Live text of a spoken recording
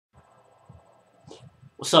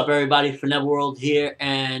What's up, everybody? ForneverWorld here,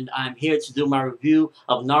 and I'm here to do my review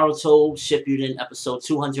of Naruto Shippuden episode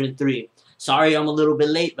 203. Sorry I'm a little bit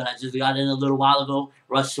late, but I just got in a little while ago,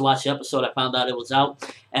 rushed to watch the episode. I found out it was out,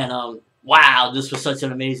 and wow, this was such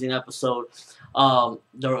an amazing episode.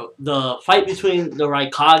 The fight between the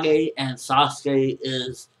Raikage and Sasuke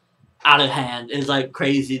is out of hand. It's like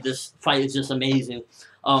crazy. This fight is just amazing.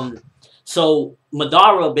 So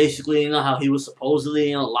Madara basically, how he was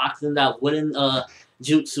supposedly, locked in that wooden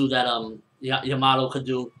jutsu that Yamato could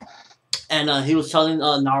do, and he was telling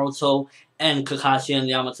Naruto and Kakashi and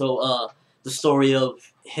Yamato the story of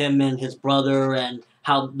him and his brother and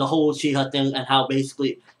how the whole Uchiha thing and how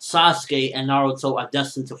basically Sasuke and Naruto are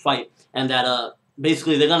destined to fight, and that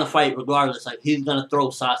basically they're gonna fight regardless. Like he's gonna throw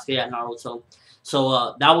Sasuke at Naruto.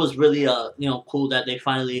 So that was really cool that they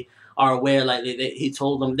finally are aware. Like he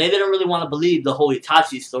told them they didn't really want to believe the whole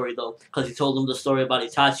Itachi story though, because he told them the story about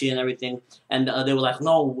Itachi and everything, and they were like,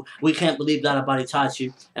 no, we can't believe that about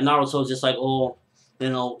Itachi. And Naruto was just like, oh,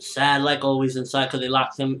 sad like always inside, because they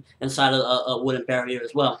locked him inside a wooden barrier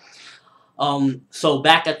as well. So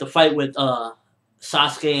back at the fight with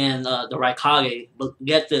Sasuke and the Raikage, but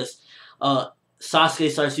get this, Sasuke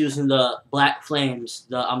starts using the black flames,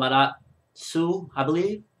 the Amaterasu, I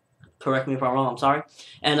believe. Correct me if I'm wrong, I'm sorry.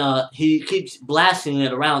 And he keeps blasting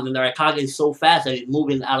it around, and the Raikage is so fast that he's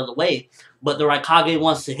moving out of the way. But the Raikage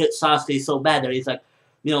wants to hit Sasuke so bad that he's like,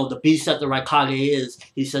 the beast that the Raikage is,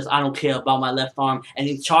 he says, I don't care about my left arm. And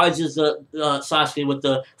he charges the Sasuke with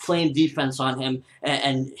the flame defense on him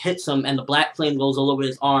and hits him, and the black flame goes all over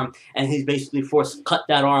his arm. And he's basically forced to cut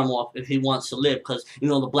that arm off if he wants to live, because,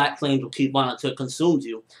 the black flames will keep on until it consumes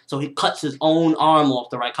you. So he cuts his own arm off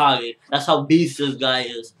the Raikage. That's how beast this guy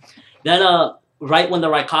is. Then, right when the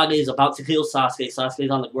Raikage is about to kill Sasuke, Sasuke's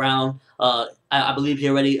on the ground. I believe he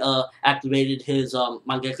already activated his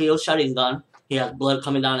Mangekyo Sharingan. He has blood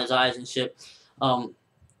coming down his eyes and shit.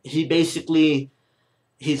 He's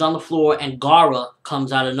on the floor, and Gaara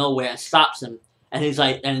comes out of nowhere and stops him. And he's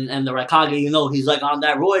like, and the Raikage, he's like on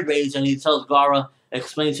that roid rage, and he tells Gaara,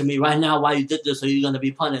 explain to me right now why you did this, or you're going to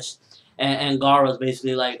be punished. And Gaara's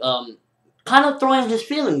basically like, kind of throwing his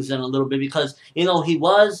feelings in a little bit, because, he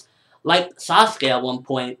was like Sasuke at one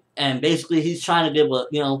point, and basically he's trying to give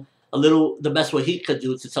the best way he could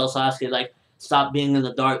do to tell Sasuke, like, stop being in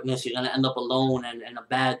the darkness, you're gonna end up alone and in a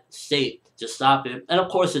bad state, just stop it. And of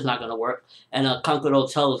course it's not gonna work. And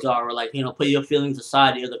Kankuro tells Gaara, like, put your feelings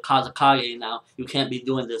aside, you're the Kazakage now, you can't be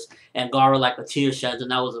doing this. And Gaara, like, a tear sheds, and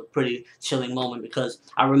that was a pretty chilling moment, because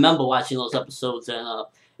I remember watching those episodes, and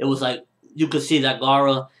it was like, you could see that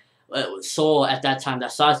Gaara saw at that time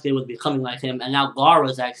that Sasuke was becoming like him, and now Gaara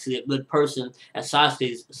is actually a good person, and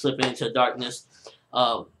Sasuke's slipping into darkness.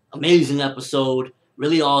 Amazing episode,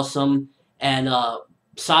 really awesome, and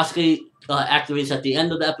Sasuke activates at the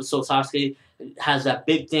end of the episode. Sasuke has that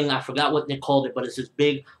big thing, I forgot what they called it, but it's this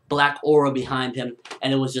big black aura behind him,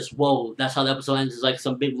 and it was just, whoa, that's how the episode ends. It's like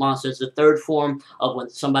some big monster. It's the third form of when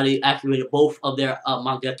somebody activated both of their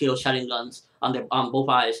Mangekyo Sharingans on both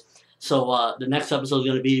eyes. So the next episode is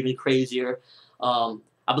going to be even crazier. I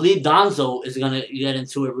believe Danzo is going to get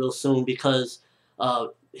into it real soon, because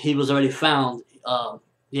he was already found.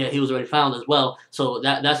 He was already found as well. So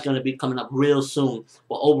that's going to be coming up real soon.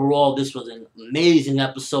 But overall, this was an amazing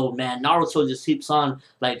episode, man. Naruto just keeps on,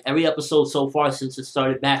 like, every episode so far since it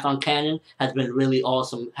started back on canon has been really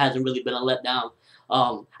awesome. Hasn't really been a letdown.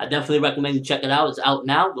 I definitely recommend you check it out. It's out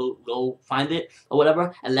now. Go find it or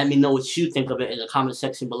whatever, and let me know what you think of it in the comment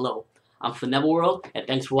section below. I'm ForneverWorld, and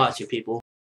thanks for watching, people.